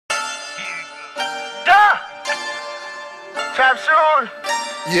Trap shoes.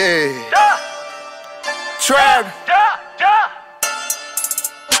 Yeah. Trap.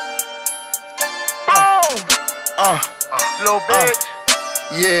 Boom. Little bitch.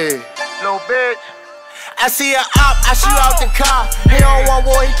 Yeah. Little bitch. I see a op, I shoot out the car. He don't want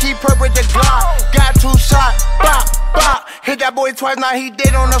war, he keep up with the Glock. Got 2 shots, bop, bop. Hit that boy twice, now he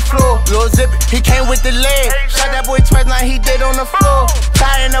dead on the floor. Lil Zip, he came with the leg. Shot that boy twice, now he dead on the floor.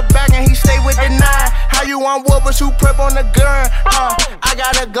 Tied in the back and he stay with the 9. How you want war, but you prep on the gun? I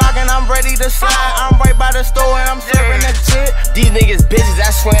got a Glock and I'm ready to slide. I'm right by the store and I'm serving the shit. These niggas bitches,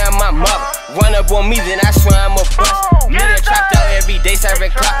 I swear I'm my mother. Run up on me, then I swear I'm a bust. Nigga trapped out every day, serving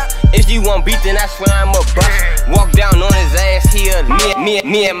clocks. If you want beat, then I swear I'm a bust. Walk down on his ass here.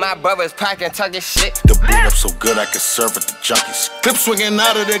 Me and my brothers packing, talking shit. The boot up so good I can serve at the junkies. Clip swinging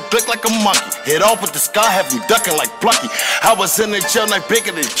out of there, click like a monkey. Head off with the sky, have me ducking like Plucky. I was in the jail night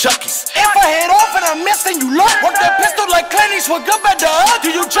bigger than Chucky's. If I head off and I miss, then you look. Work that pistol like Clint Eastwood, good at the hood. Do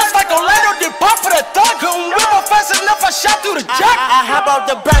you just like Orlando, did pop for the thug? Couldn't whip up fast enough, I shot through the jack. I hop out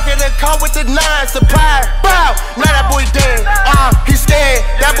the back of the car with the 9, surprise, bow. Now that boy dead, he scared,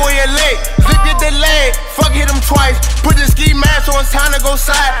 that boy a leg. Zip get the leg, fuck hit him twice. Put the ski mask on, it's time to go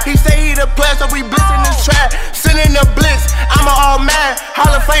side. He say he the player, so we blitzing this trap. Sending the blitz, I'm a all man.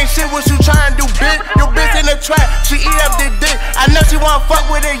 Hall of Fame shit, what you trying to do, bitch? Your bitch in the trap, she eat up the dick. I know she wanna fuck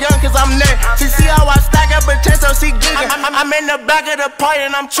with it young, cause I'm next. She see how I stack up a chest, so she giggin'. I'm in the back of the party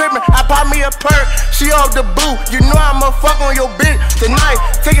and I'm trippin'. I pop me a perk, she off the boot. You know I'ma fuck on your bitch tonight.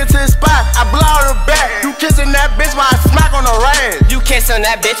 Take it to the spot, I blow her back. You kissing that bitch while I smack on her ass. You kiss on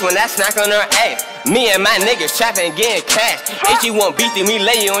that bitch when I snack on her ass. Me and my niggas trapping, getting cash. If you want beat, then we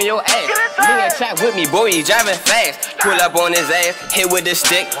lay you on your ass. Nigga trap with me, boy, he driving fast. Pull up on his ass, hit with the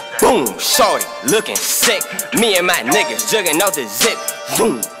stick. Boom, shorty, looking sick. Me and my niggas jugging out the zip.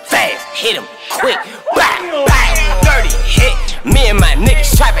 Boom, fast, hit him quick. Bow, bow, 30 hit. Me and my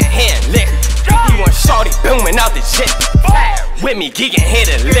niggas trapping, hand lick. If you want shorty, booming out the shit. With me, geeking, hit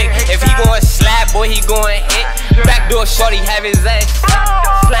a lick. If he going slap, boy, he going hit. Backdoor shorty, have his ass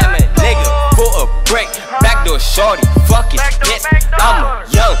slamming, nigga, for a break. Backdoor shorty, fuck his bitch. I'm a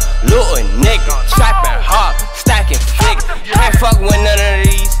young little nigga, trapping hard, stacking flicks. Can't fuck with none of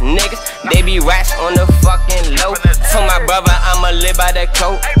these niggas. They be rats on the fucking low. Told my brother I'ma live by the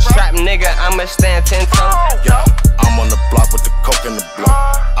coat. Strap nigga, I'ma stand 10 toes. Yo, I'm on the block with the coke in the block.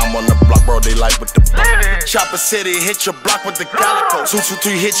 I'm on the block, bro, they like with the block. Chopper City hit your block with the calico.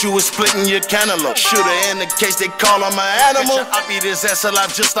 223 hit you with splitting your cantaloupe. Shooter in the case they call on my animal. I beat his ass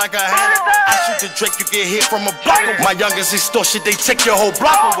alive just like a hand. I shoot the Drake, you get hit from a block away. My youngest extortion, they take your whole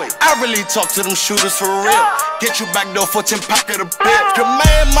block away. I really talk to them shooters for real. Get you back door for 10 pack of the bill. Your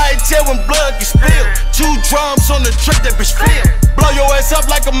man might tell when blood gets spilled. 2 drums on the trick, that bitch feel. Blow your ass up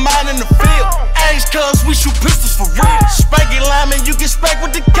like a mine in the field. Ace cuz we shoot pistols for real. Spanky lineman, you get spanked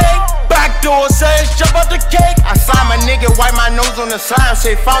with the cake. Backdoor says jump out the cake. I saw my nigga wipe my nose on the slime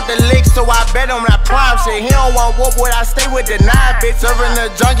shit. Found the lick, so I bet on that prime shit. He don't want war, boy, I stay with the 9, bitch. Serving the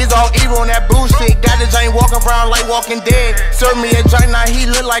junkies all evil on that bullshit. Got the joint walking around like Walking Dead. Serve me a joint, now he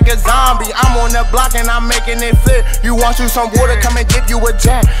look like a zombie. I'm on the block and I'm making it fit. You want you some water, come and dip you a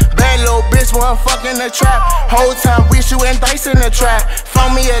jack. Bad little bitch, wanna fuck in the trap. Whole time we shooting dice in the trap.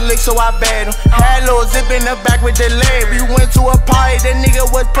 Found me a lick, so I bet him. Had Lil Zip in the back with the leg. We went to a party, the nigga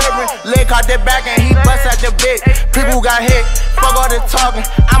was purring. Leg caught the back and he bust out the bitch. People got hit, fuck all the talking.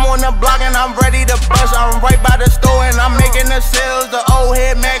 I'm on the block and I'm ready to bust. I'm right by the store and I'm making the sales. The old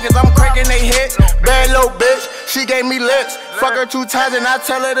head mad cause I'm cracking they hits. Bad little bitch, she gave me lips. Fuck her 2 times and I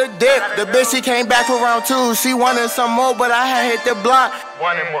tell her to dip. The bitch, she came back for round 2. She wanted some more, but I had hit the block.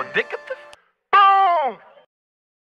 Wanted more dick at the boom.